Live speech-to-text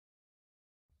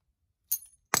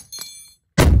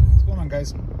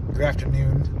guys? Good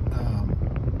afternoon.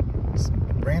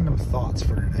 Some random thoughts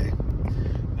for today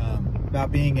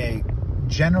about being a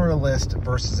generalist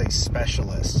versus a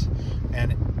specialist,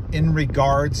 and in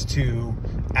regards to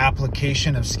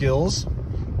application of skills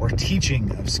or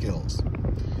teaching of skills.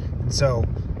 And so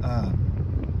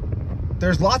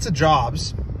there's lots of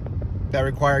jobs that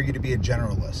require you to be a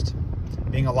generalist.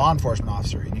 Being a law enforcement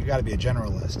officer, you got to be a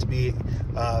generalist. To be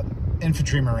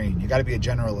infantry marine, you got to be a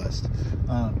generalist.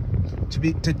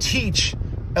 To teach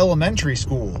elementary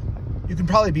school, you can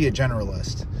probably be a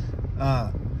generalist.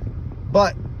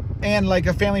 And like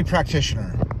a family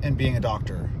practitioner and being a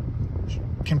doctor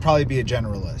can probably be a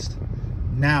generalist.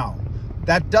 Now,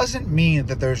 that doesn't mean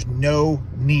that there's no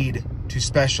need to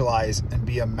specialize and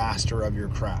be a master of your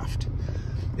craft.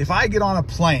 If I get on a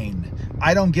plane,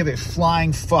 I don't give a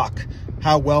flying fuck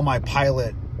how well my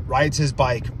pilot rides his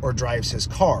bike or drives his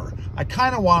car. I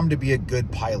kind of want him to be a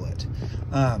good pilot.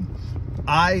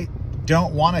 I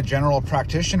don't want a general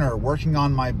practitioner working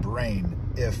on my brain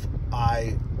if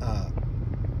I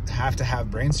have to have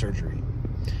brain surgery.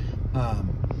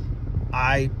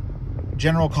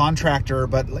 General contractor,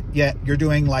 but yet you're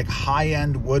doing like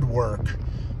high-end woodwork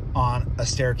on a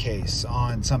staircase,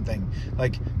 on something.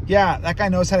 Like, yeah, that guy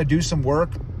knows how to do some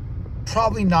work.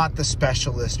 Probably not the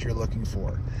specialist you're looking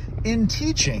for. In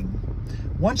teaching,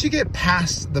 once you get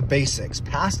past the basics,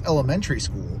 past elementary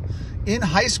school, in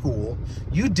high school,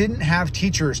 you didn't have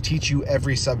teachers teach you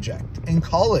every subject. In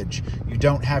college, you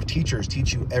don't have teachers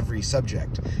teach you every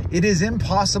subject. It is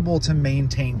impossible to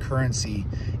maintain currency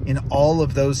in all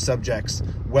of those subjects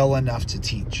well enough to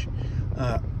teach.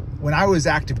 When I was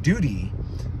active duty,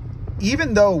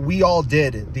 even though we all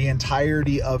did the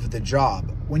entirety of the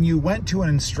job, when you went to an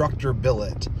instructor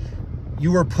billet,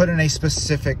 you were put in a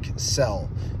specific cell.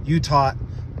 You taught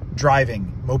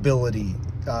driving, mobility,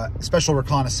 special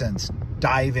reconnaissance,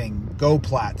 diving,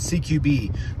 GoPlat,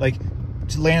 CQB, like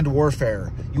land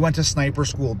warfare. You went to sniper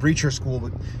school, breacher school,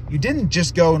 but you didn't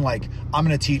just go and like, I'm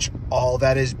going to teach all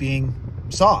that is being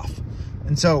soft.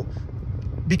 And so,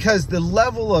 because the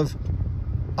level of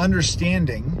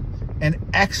understanding and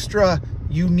extra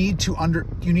you need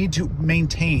to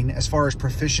maintain as far as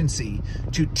proficiency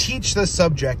to teach the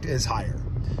subject is higher.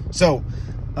 So,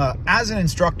 as an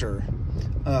instructor,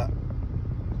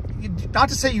 not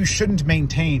to say you shouldn't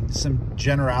maintain some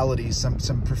generalities,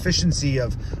 some proficiency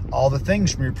of all the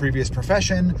things from your previous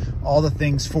profession, all the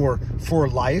things for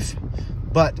life,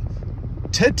 but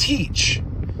to teach,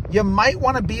 you might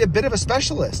want to be a bit of a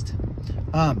specialist,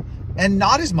 and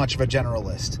not as much of a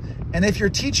generalist. And if you're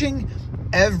teaching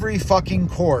every fucking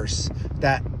course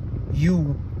that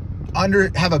you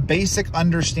have a basic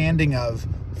understanding of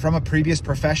from a previous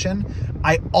profession,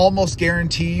 I almost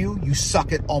guarantee you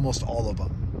suck at almost all of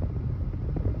them.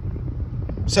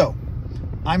 So,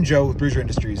 I'm Joe with Bruiser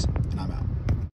Industries, and I'm out.